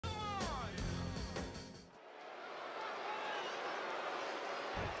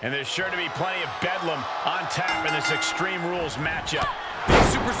And there's sure to be plenty of bedlam on tap in this Extreme Rules matchup.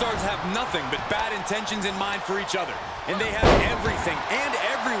 These superstars have nothing but bad intentions in mind for each other. And they have everything and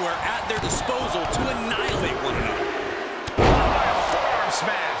everywhere at their disposal to annihilate one another. Followed by a forearm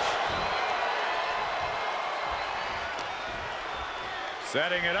smash.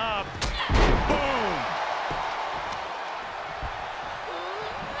 Setting it up. Boom!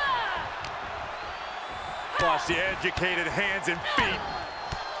 Watch the educated hands and feet.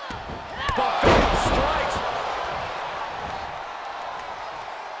 Buffalo strikes.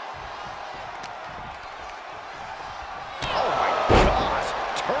 Oh my gosh,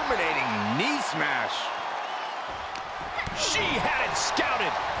 terminating knee smash. She had it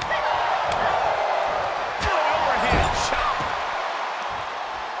scouted. An overhand chop.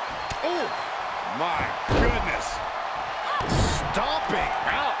 Oh my goodness. Stomping,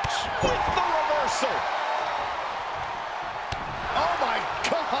 ouch. With the reversal. Oh my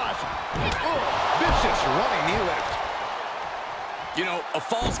gosh. Oh, vicious running knee lift. You know, a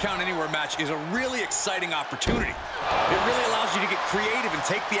Falls Count Anywhere match is a really exciting opportunity. It really allows you to get creative and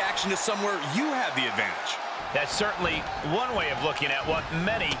take the action to somewhere you have the advantage. That's certainly one way of looking at what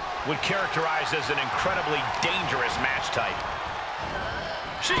many would characterize as an incredibly dangerous match type.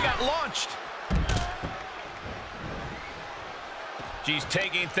 She got launched. She's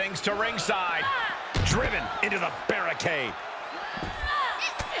taking things to ringside. Driven into the barricade.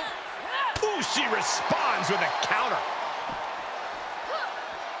 Ooh, she responds with a counter.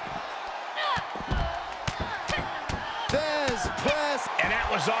 Press. And that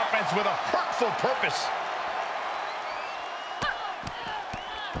was offense with a hurtful purpose.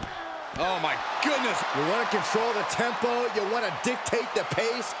 Oh my goodness. You want to control the tempo, you want to dictate the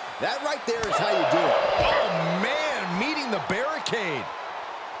pace. That right there is how you do it. Oh man, meeting the barricade.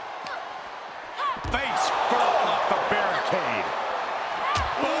 Face first off the barricade.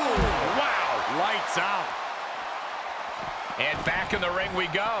 Ooh, wow, lights out. And back in the ring we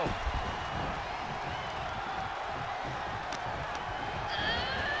go.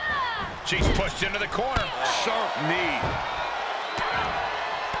 She's pushed into the corner. Sharp knee.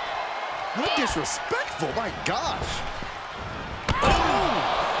 How disrespectful, my gosh.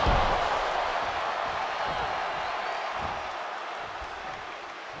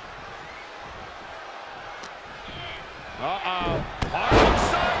 Uh-oh. Harlem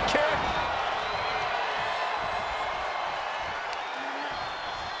sidekick.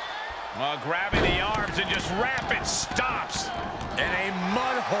 Well, grabbing the arms and just rapid stops. And a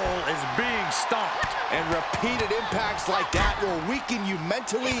mud hole is being stomped. And repeated impacts like that will weaken you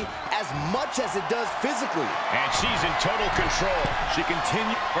mentally as much as it does physically. And she's in total control. She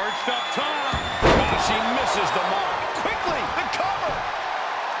continues. Perched up top. Oh, she misses the mark. Quickly, the cover.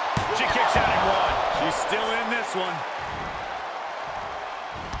 She kicks out in one. She's still in this one.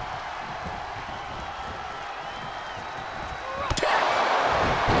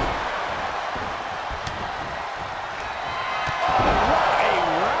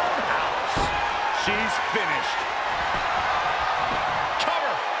 She's finished.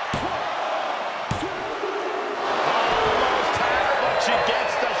 Cover. Almost had her, but she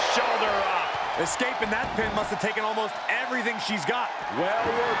gets the shoulder up. Escaping that pin must have taken almost everything she's got. Well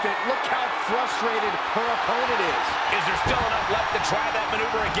worth it. Look how frustrated her opponent is. Is there still enough left to try that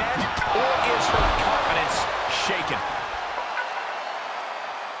maneuver again? Or is her confidence shaken?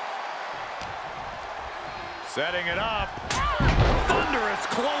 Setting it up. Thunderous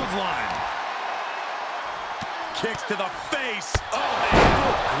clothesline. Kicks to the face. Oh, man.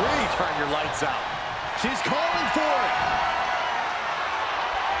 Good grief. Turn your lights out. She's calling for it.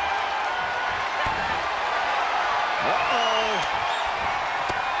 Uh-oh.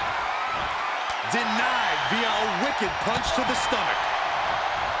 Denied via a wicked punch to the stomach.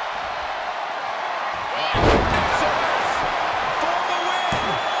 For the win.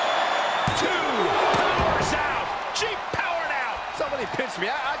 2 powers out. She powered out. Somebody pinch me.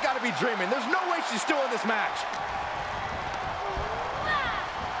 I gotta be dreaming. There's no way she's still in this match.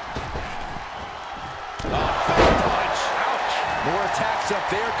 More attacks up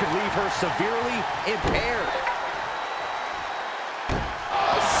there could leave her severely impaired.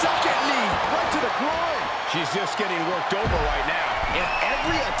 Second knee, right to the groin. She's just getting worked over right now. And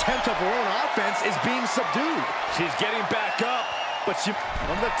every attempt of her own offense is being subdued. She's getting back up, but she...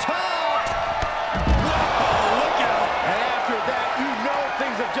 From the top. Whoa, look out. And after that, you know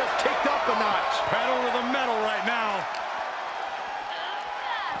things have just kicked up a notch. Pedal to the metal right now.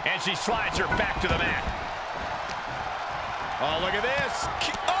 And she slides her back to the mat. Oh, look at this.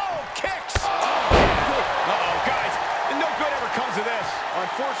 Oh, kicks. Uh-oh, guys. No good ever comes of this.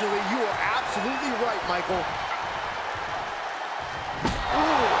 Unfortunately, you are absolutely right, Michael.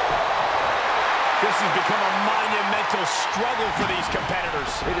 This has become a monumental struggle for these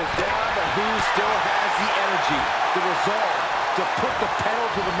competitors. It is down to who still has the energy, the resolve to put the pedal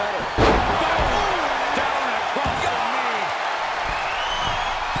to the metal. Down across the knee.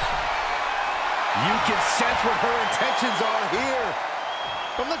 You can sense what her intentions are here.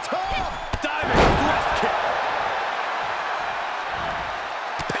 From the top. Diving left kick.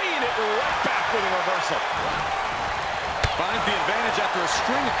 Paying it right back with a reversal. Finds the advantage after a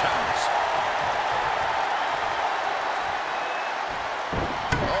string of counters.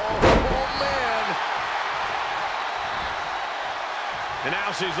 And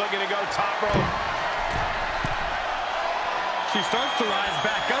now she's looking to go top rope. She starts to rise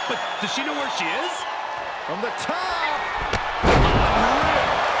back up, but does she know where she is? From the top.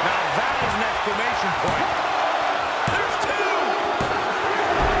 Unreal. Now that is an exclamation point. There's two.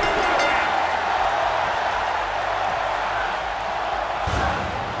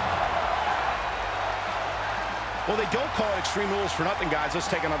 Well, they don't call it Extreme Rules for nothing, guys. Let's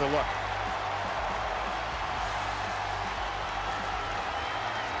take another look.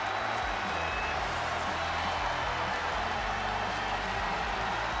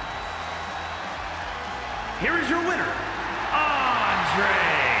 Here is your winner, Andre.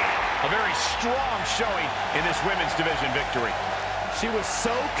 A very strong showing in this women's division victory. She was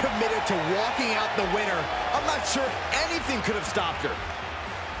so committed to walking out the winner. I'm not sure anything could have stopped her.